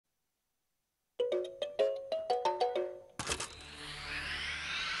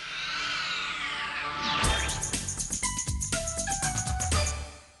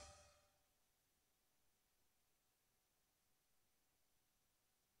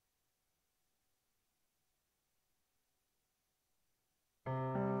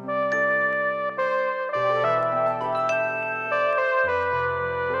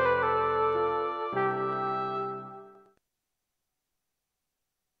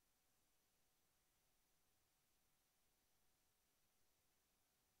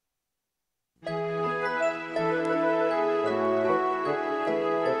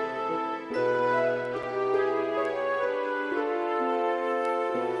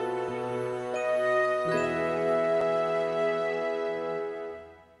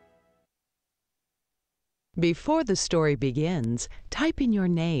Before the story begins, type in your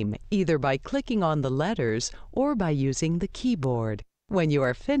name either by clicking on the letters or by using the keyboard. When you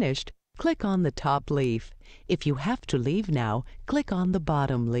are finished, click on the top leaf. If you have to leave now, click on the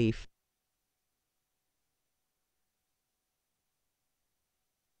bottom leaf.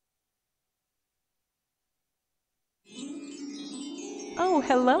 Oh,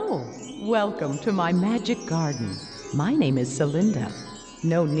 hello! Welcome to my magic garden. My name is Celinda.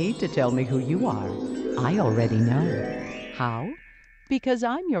 No need to tell me who you are. I already know. How? Because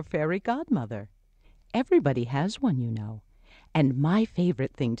I'm your fairy godmother. Everybody has one, you know. And my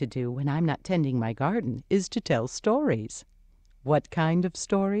favorite thing to do when I'm not tending my garden is to tell stories. What kind of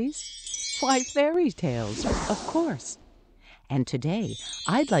stories? Why, fairy tales, of course. And today,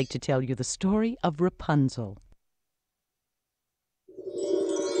 I'd like to tell you the story of Rapunzel.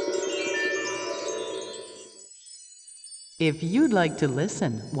 If you'd like to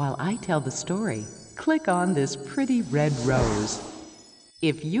listen while I tell the story, click on this pretty red rose.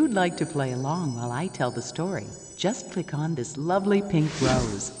 If you'd like to play along while I tell the story, just click on this lovely pink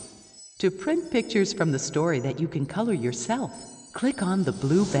rose. To print pictures from the story that you can color yourself, click on the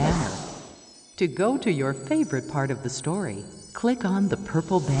blue banner. To go to your favorite part of the story, click on the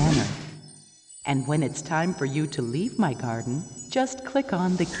purple banner. And when it's time for you to leave my garden, just click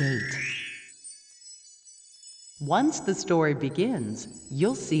on the gate. Once the story begins,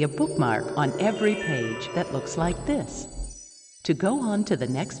 you'll see a bookmark on every page that looks like this. To go on to the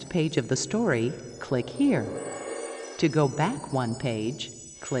next page of the story, click here. To go back one page,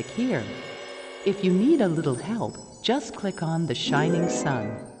 click here. If you need a little help, just click on the shining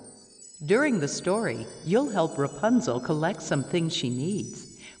sun. During the story, you'll help Rapunzel collect some things she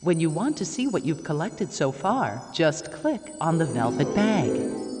needs. When you want to see what you've collected so far, just click on the velvet bag.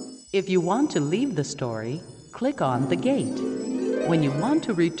 If you want to leave the story, click on the gate. When you want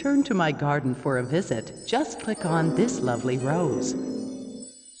to return to my garden for a visit, just click on this lovely rose.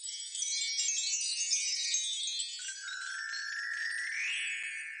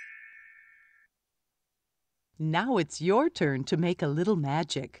 Now it's your turn to make a little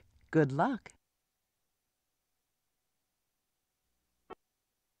magic. Good luck.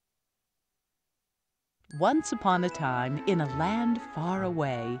 Once upon a time, in a land far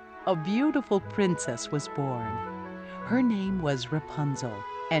away, a beautiful princess was born. Her name was Rapunzel,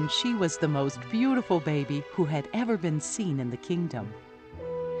 and she was the most beautiful baby who had ever been seen in the kingdom.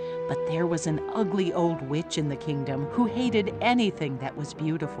 But there was an ugly old witch in the kingdom who hated anything that was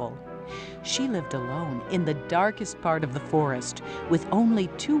beautiful. She lived alone in the darkest part of the forest, with only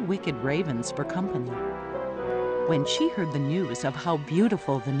 2 wicked ravens for company. When she heard the news of how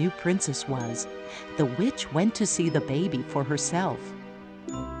beautiful the new princess was, the witch went to see the baby for herself.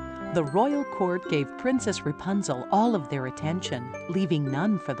 The royal court gave Princess Rapunzel all of their attention, leaving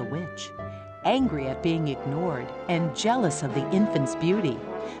none for the witch. Angry at being ignored and jealous of the infant's beauty,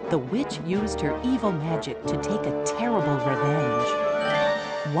 the witch used her evil magic to take a terrible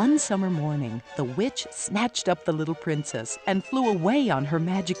revenge. One summer morning, the witch snatched up the little princess and flew away on her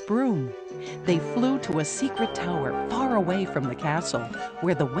magic broom. They flew to a secret tower far away from the castle,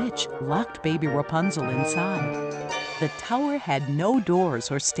 where the witch locked baby Rapunzel inside. The tower had no doors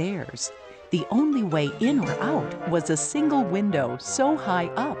or stairs. The only way in or out was a single window so high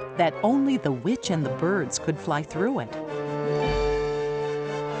up that only the witch and the birds could fly through it.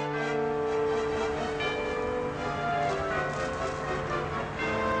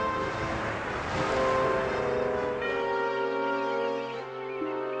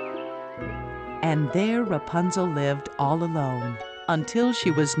 And there Rapunzel lived all alone, until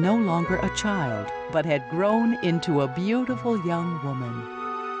she was no longer a child, but had grown into a beautiful young woman.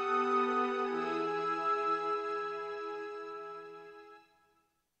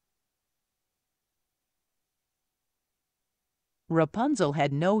 Rapunzel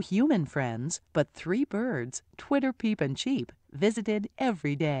had no human friends, but 3 birds, Twitter, Peep, and Cheep, visited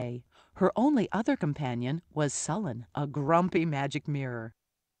every day. Her only other companion was Sullen, a grumpy magic mirror.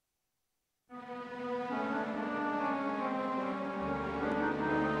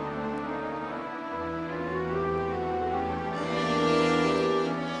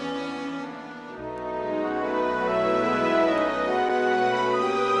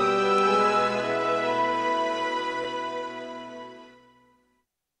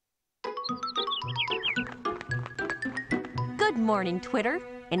 Good morning, Twitter.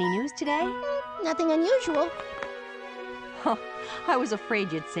 Any news today? Nothing unusual. Huh, I was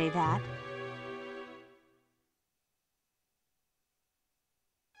afraid you'd say that.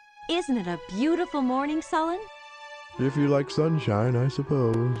 Isn't it a beautiful morning, Sullen? If you like sunshine, I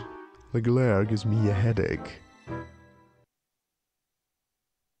suppose. The glare gives me a headache.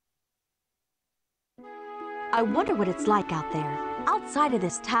 I wonder what it's like out there, outside of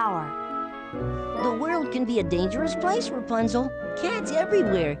this tower. The world can be a dangerous place, Rapunzel. Cats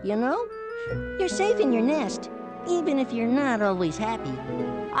everywhere, you know? You're safe in your nest, even if you're not always happy.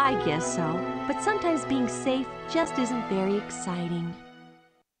 I guess so, but sometimes being safe just isn't very exciting.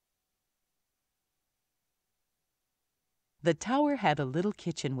 The tower had a little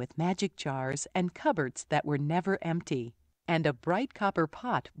kitchen with magic jars and cupboards that were never empty, and a bright copper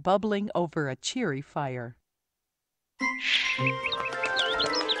pot bubbling over a cheery fire.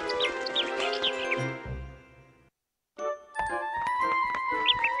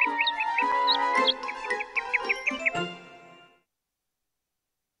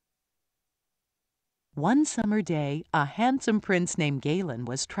 One summer day, a handsome prince named Galen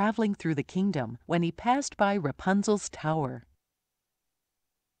was traveling through the kingdom when he passed by Rapunzel's tower.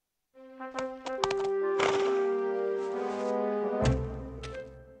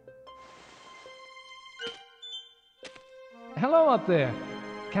 Hello up there.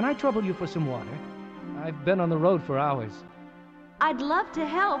 Can I trouble you for some water? I've been on the road for hours. I'd love to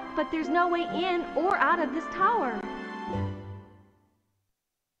help, but there's no way in or out of this tower.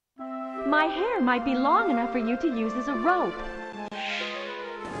 My hair might be long enough for you to use as a rope.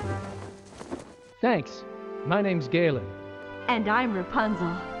 Thanks. My name's Galen. And I'm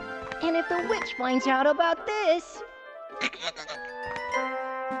Rapunzel. And if the witch finds out about this...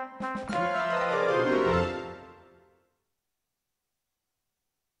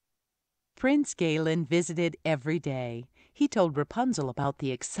 Prince Galen visited every day. He told Rapunzel about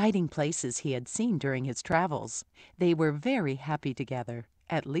the exciting places he had seen during his travels. They were very happy together,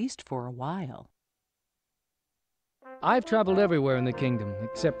 at least for a while. I've traveled everywhere in the kingdom,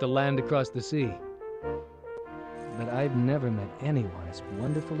 except the land across the sea. But I've never met anyone as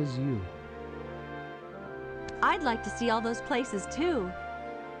wonderful as you. I'd like to see all those places too.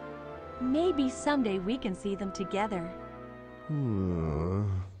 Maybe someday we can see them together.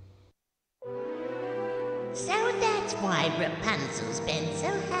 So that's why Rapunzel's been so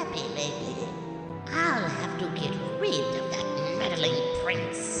happy lately. I'll have to get rid of that meddling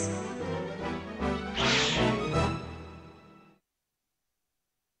prince.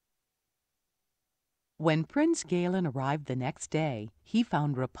 When Prince Galen arrived the next day, he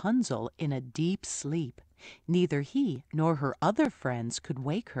found Rapunzel in a deep sleep. Neither he nor her other friends could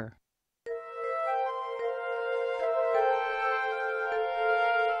wake her.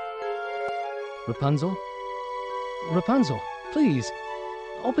 Rapunzel? Rapunzel, please,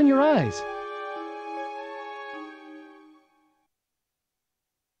 open your eyes.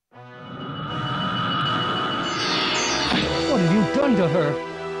 What have you done to her?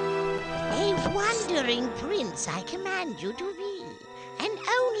 A wandering prince I command you to be, and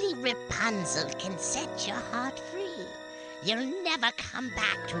only Rapunzel can set your heart free. You'll never come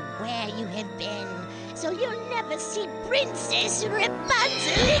back to where you have been, so you'll never see Princess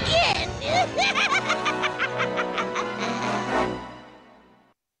Rapunzel again.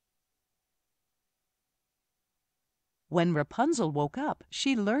 When Rapunzel woke up,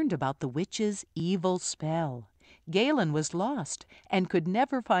 she learned about the witch's evil spell. Galen was lost and could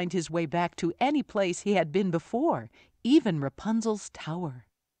never find his way back to any place he had been before, even Rapunzel's tower.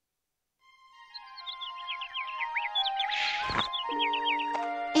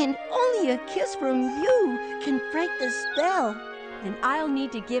 And only a kiss from you can break the spell. Then I'll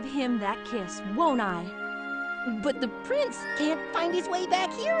need to give him that kiss, won't I? But the prince can't find his way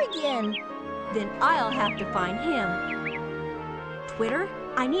back here again. Then I'll have to find him. Twitter,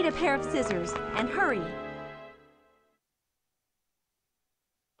 I need a pair of scissors, and hurry.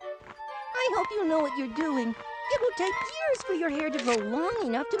 I hope you know what you're doing. It will take years for your hair to grow long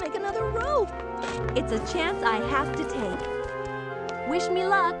enough to make another rope. It's a chance I have to take. Wish me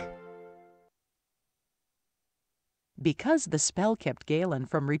luck. Because the spell kept Galen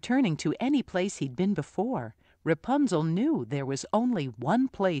from returning to any place he'd been before, Rapunzel knew there was only one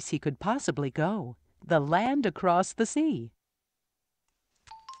place he could possibly go, the land across the sea.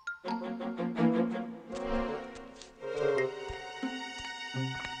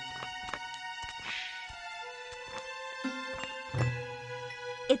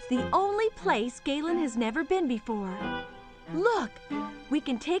 It's the only place Galen has never been before. Look, we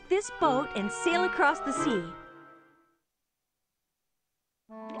can take this boat and sail across the sea.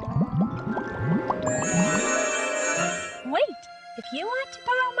 Wait, if you want to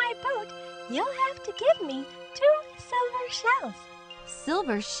borrow my boat, you'll have to give me 2 silver shells.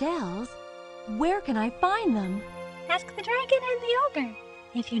 Silver shells? Where can I find them? Ask the dragon and the ogre,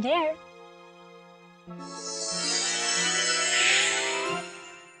 if you dare.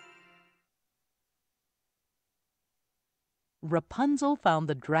 Rapunzel found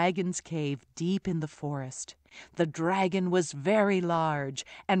the dragon's cave deep in the forest. The dragon was very large,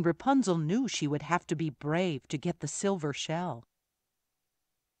 and Rapunzel knew she would have to be brave to get the silver shell.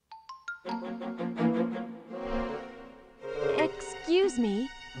 Excuse me,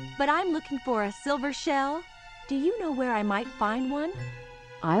 but I'm looking for a silver shell. Do you know where I might find one?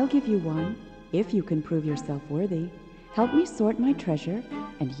 I'll give you one, if you can prove yourself worthy. Help me sort my treasure,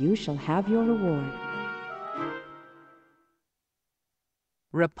 and you shall have your reward.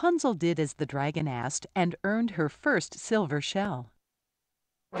 Rapunzel did as the dragon asked and earned her first silver shell.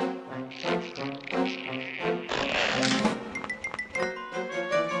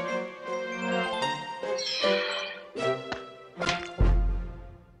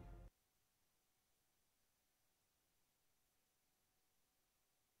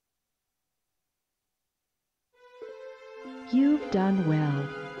 You've done well.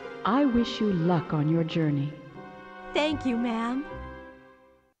 I wish you luck on your journey. Thank you, ma'am.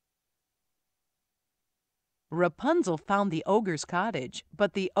 Rapunzel found the ogre's cottage,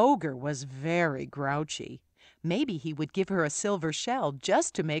 but the ogre was very grouchy. Maybe he would give her a silver shell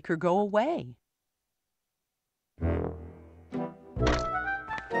just to make her go away.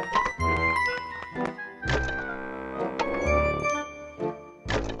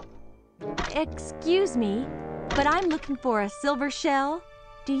 Excuse me, but I'm looking for a silver shell.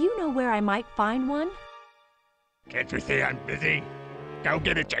 Do you know where I might find one? Can't you see I'm busy? Go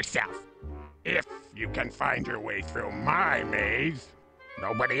get it yourself. If you can find your way through my maze.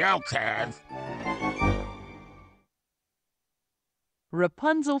 Nobody else has.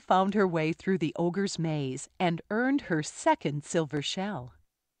 Rapunzel found her way through the ogre's maze and earned her second silver shell.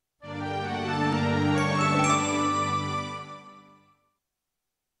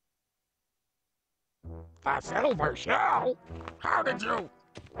 The silver shell? How did you...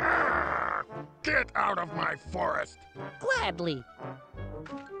 Get out of my forest! Gladly.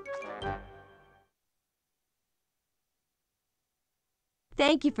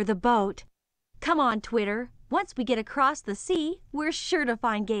 Thank you for the boat. Come on, Twitter. Once we get across the sea, we're sure to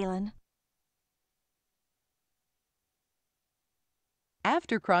find Galen.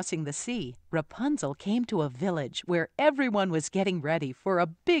 After crossing the sea, Rapunzel came to a village where everyone was getting ready for a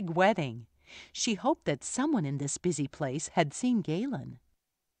big wedding. She hoped that someone in this busy place had seen Galen.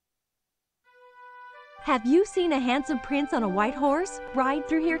 Have you seen a handsome prince on a white horse ride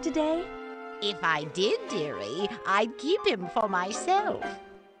through here today? If I did, dearie, I'd keep him for myself.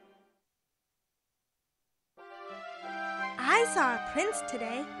 I saw a prince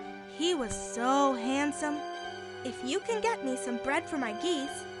today. He was so handsome. If you can get me some bread for my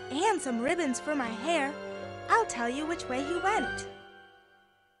geese and some ribbons for my hair, I'll tell you which way he went.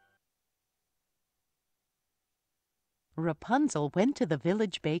 Rapunzel went to the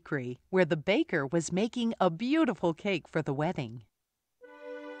village bakery, where the baker was making a beautiful cake for the wedding.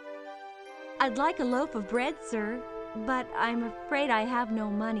 I'd like a loaf of bread, sir, but I'm afraid I have no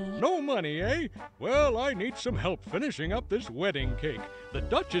money. No money, eh? Well, I need some help finishing up this wedding cake. The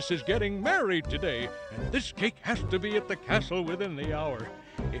Duchess is getting married today, and this cake has to be at the castle within the hour.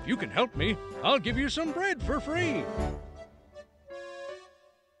 If you can help me, I'll give you some bread for free.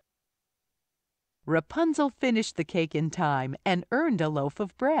 Rapunzel finished the cake in time and earned a loaf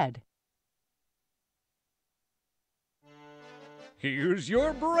of bread. Here's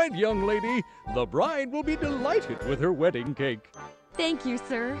your bread, young lady. The bride will be delighted with her wedding cake. Thank you,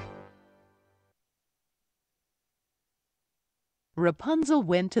 sir. Rapunzel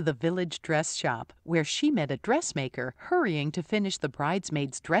went to the village dress shop, where she met a dressmaker hurrying to finish the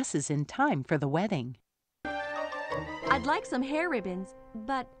bridesmaids' dresses in time for the wedding. I'd like some hair ribbons,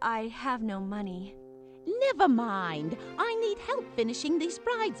 but I have no money. Never mind. I need help finishing these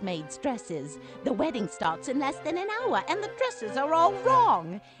bridesmaids' dresses. The wedding starts in less than an hour and the dresses are all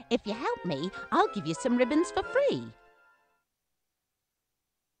wrong. If you help me, I'll give you some ribbons for free.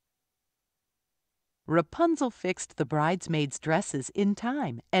 Rapunzel fixed the bridesmaids' dresses in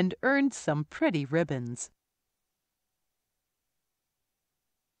time and earned some pretty ribbons.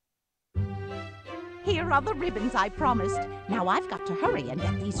 Here are the ribbons I promised. Now I've got to hurry and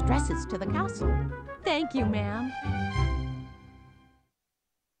get these dresses to the castle. Thank you, ma'am.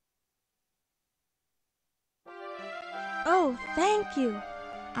 Oh, thank you.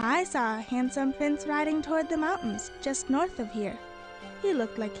 I saw a handsome prince riding toward the mountains just north of here. He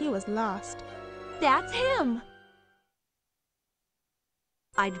looked like he was lost. That's him.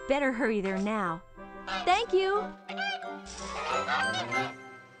 I'd better hurry there now. Thank you.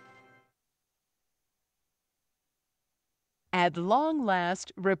 At long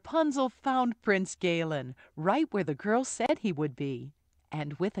last, Rapunzel found Prince Galen, right where the girl said he would be.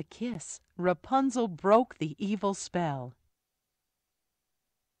 And with a kiss, Rapunzel broke the evil spell.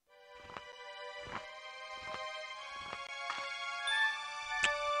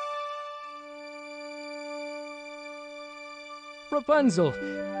 Rapunzel!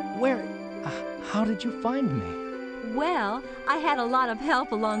 Where... how did you find me? Well, I had a lot of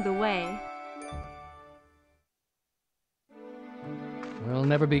help along the way. I'll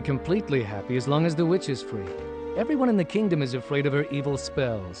never be completely happy as long as the witch is free. Everyone in the kingdom is afraid of her evil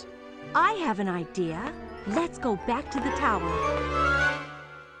spells. I have an idea. Let's go back to the tower.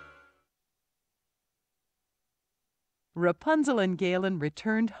 Rapunzel and Galen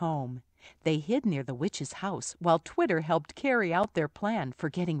returned home. They hid near the witch's house while Twitter helped carry out their plan for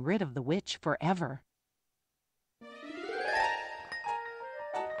getting rid of the witch forever.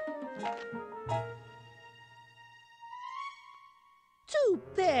 Too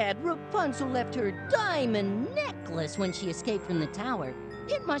bad Rapunzel left her diamond necklace when she escaped from the tower.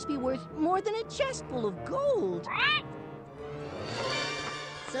 It must be worth more than a chest full of gold.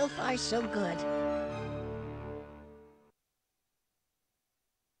 So far, so good.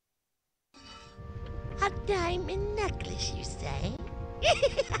 A diamond necklace, you say?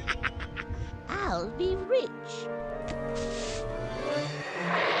 I'll be rich.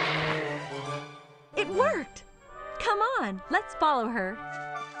 It worked! Come on, let's follow her.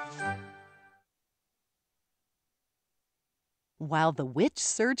 While the witch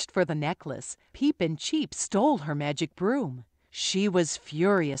searched for the necklace, Peep and Cheep stole her magic broom. She was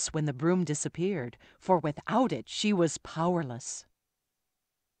furious when the broom disappeared, for without it she was powerless.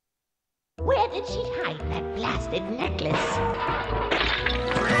 Where did she hide that blasted necklace?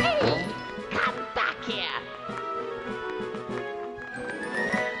 Hey! Come back here!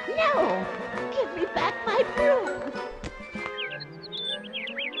 No! Give me back my broom!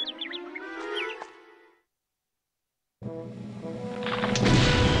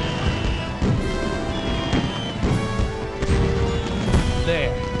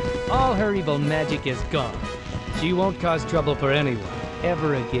 There. All her evil magic is gone. She won't cause trouble for anyone,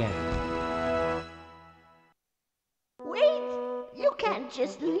 ever again. Wait! You can't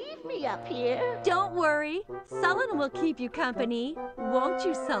just leave me up here. Don't worry. Sullen will keep you company. Won't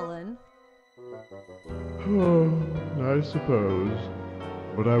you, Sullen? I suppose.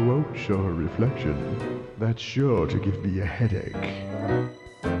 But I won't show her reflection. That's sure to give me a headache.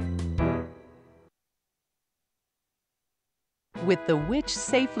 With the witch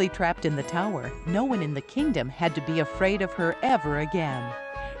safely trapped in the tower, no one in the kingdom had to be afraid of her ever again.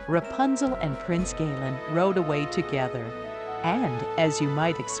 Rapunzel and Prince Galen rode away together, and, as you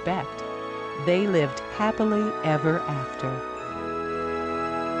might expect, they lived happily ever after.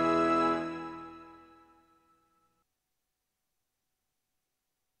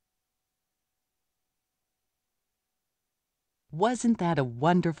 Wasn't that a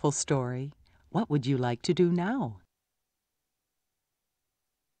wonderful story? What would you like to do now?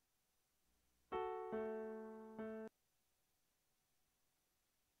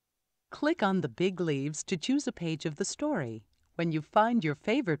 Click on the big leaves to choose a page of the story. When you find your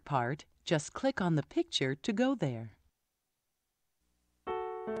favorite part, just click on the picture to go there.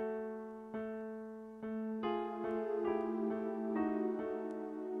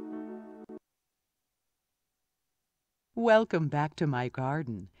 Welcome back to my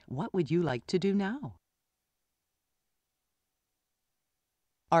garden. What would you like to do now?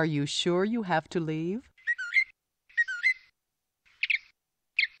 Are you sure you have to leave?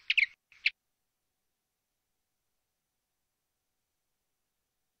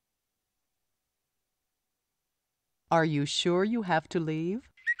 Are you sure you have to leave?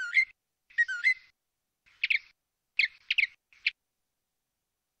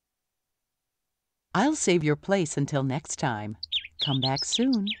 I'll save your place until next time. Come back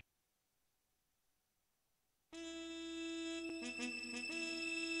soon.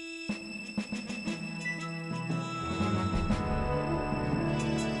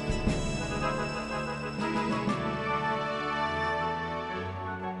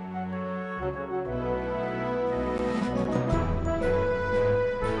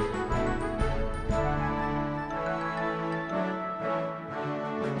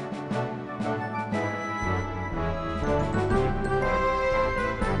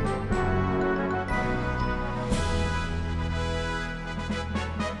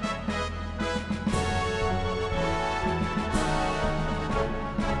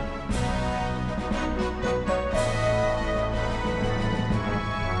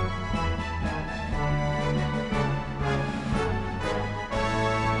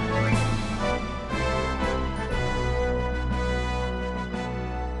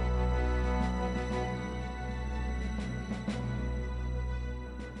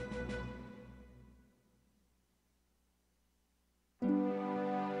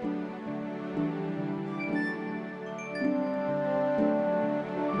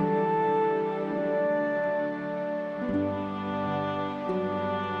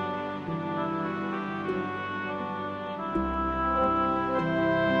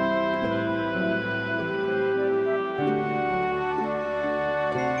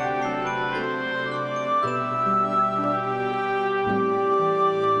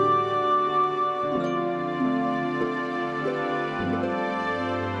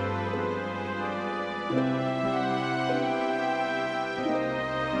 you.